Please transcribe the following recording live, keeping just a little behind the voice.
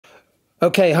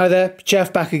Okay, hi there,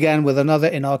 Jeff back again with another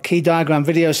in our key diagram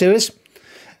video series.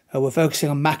 We're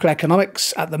focusing on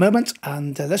macroeconomics at the moment,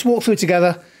 and let's walk through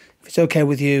together, if it's okay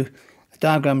with you, a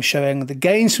diagram showing the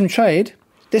gains from trade,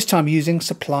 this time using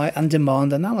supply and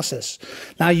demand analysis.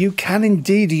 Now, you can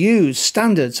indeed use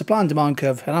standard supply and demand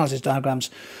curve analysis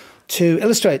diagrams to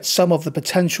illustrate some of the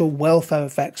potential welfare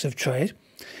effects of trade,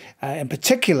 in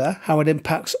particular, how it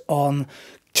impacts on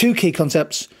two key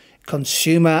concepts: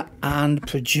 consumer and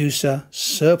producer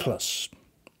surplus.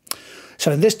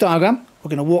 So in this diagram, we're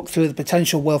going to walk through the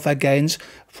potential welfare gains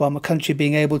from a country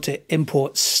being able to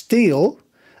import steel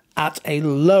at a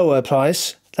lower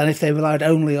price than if they relied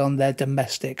only on their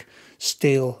domestic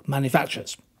steel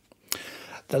manufacturers.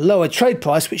 The lower trade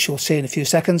price, which you'll see in a few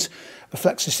seconds,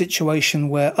 reflects a situation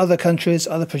where other countries,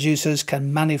 other producers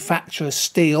can manufacture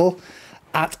steel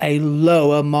at a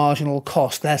lower marginal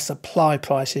cost. Their supply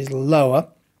price is lower.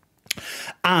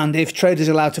 And if trade is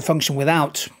allowed to function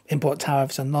without import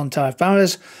tariffs and non-tariff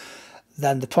barriers,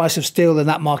 then the price of steel in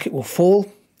that market will fall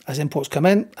as imports come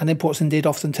in, and imports indeed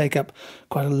often take up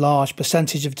quite a large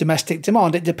percentage of domestic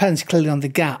demand. It depends clearly on the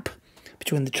gap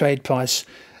between the trade price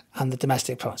and the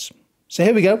domestic price. So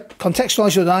here we go.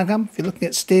 Contextualize your diagram. If you're looking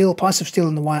at steel, price of steel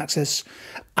on the y-axis,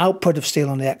 output of steel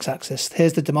on the x-axis.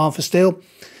 Here's the demand for steel.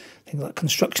 Things like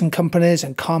construction companies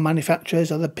and car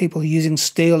manufacturers, other people using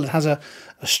steel that has a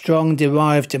strong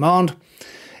derived demand.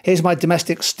 Here's my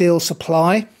domestic steel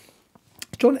supply.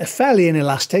 Drawn fairly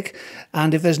inelastic,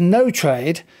 and if there's no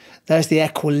trade, there's the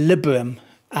equilibrium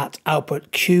at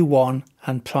output Q1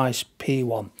 and price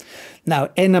P1. Now,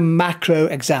 in a macro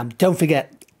exam, don't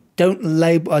forget, don't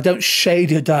label, or don't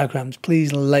shade your diagrams.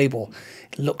 Please label.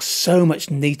 It looks so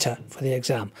much neater for the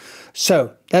exam.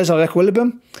 So there's our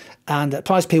equilibrium. And at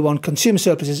price P1, consumer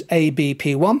surplus is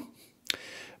ABP1,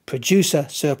 producer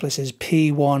surplus is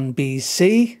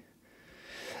P1BC.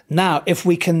 Now, if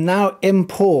we can now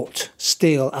import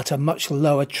steel at a much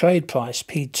lower trade price,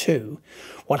 P2,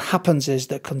 what happens is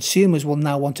that consumers will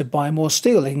now want to buy more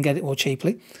steel. They can get it more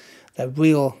cheaply. Their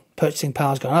real purchasing power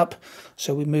has gone up.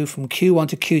 So we move from Q1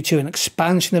 to Q2, an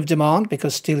expansion of demand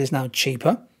because steel is now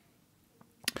cheaper.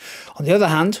 On the other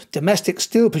hand, domestic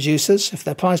steel producers, if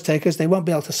they're price takers, they won't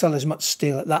be able to sell as much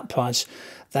steel at that price.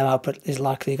 Their output is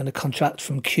likely going to contract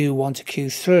from Q1 to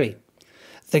Q3.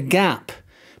 The gap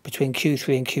between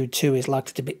Q3 and Q2 is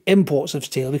likely to be imports of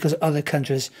steel because other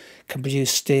countries can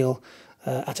produce steel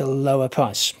at a lower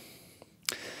price.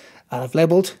 And I've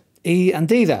labelled E and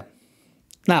D there.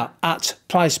 Now, at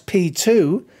price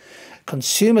P2,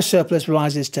 consumer surplus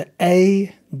rises to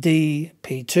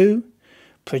ADP2.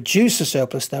 Producer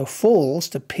surplus, though, falls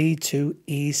to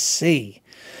P2EC.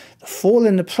 The fall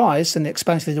in the price and the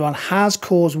expansion of the demand has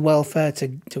caused welfare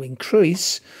to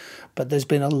increase, but there's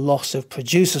been a loss of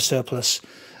producer surplus,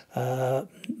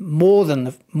 more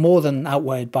than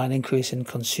outweighed by an increase in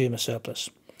consumer surplus.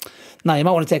 Now, you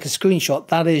might want to take a screenshot.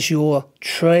 That is your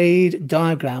trade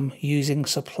diagram using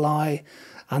supply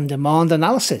and demand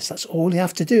analysis. That's all you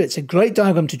have to do. It's a great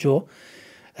diagram to draw,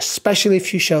 especially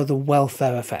if you show the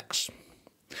welfare effects.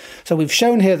 So we've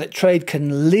shown here that trade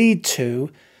can lead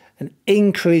to an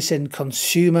increase in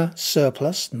consumer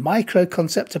surplus, micro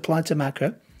concept applied to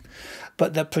macro,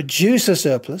 but the producer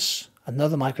surplus,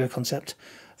 another micro concept,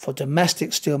 for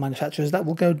domestic steel manufacturers, that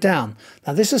will go down.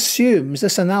 Now this assumes,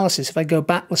 this analysis, if I go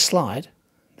back the slide,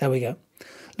 there we go,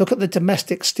 look at the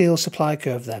domestic steel supply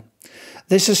curve there.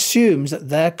 This assumes that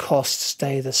their costs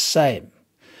stay the same.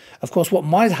 Of course, what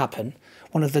might happen,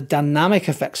 one of the dynamic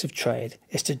effects of trade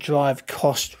is to drive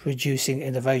cost-reducing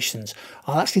innovations.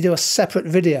 I'll actually do a separate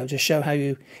video to show how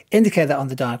you indicate that on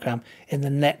the diagram in the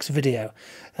next video.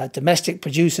 Domestic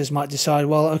producers might decide,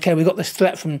 well, okay, we've got this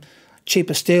threat from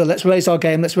cheaper steel. Let's raise our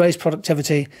game. Let's raise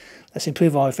productivity. Let's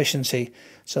improve our efficiency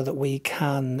so that we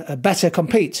can better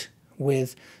compete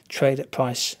with trade at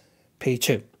price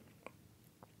P2.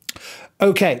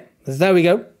 Okay, there we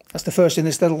go. That's the first in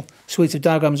this little suite of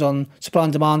diagrams on supply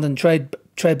and demand and trade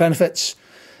benefits.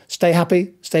 Stay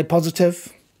happy, stay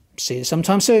positive. See you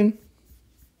sometime soon.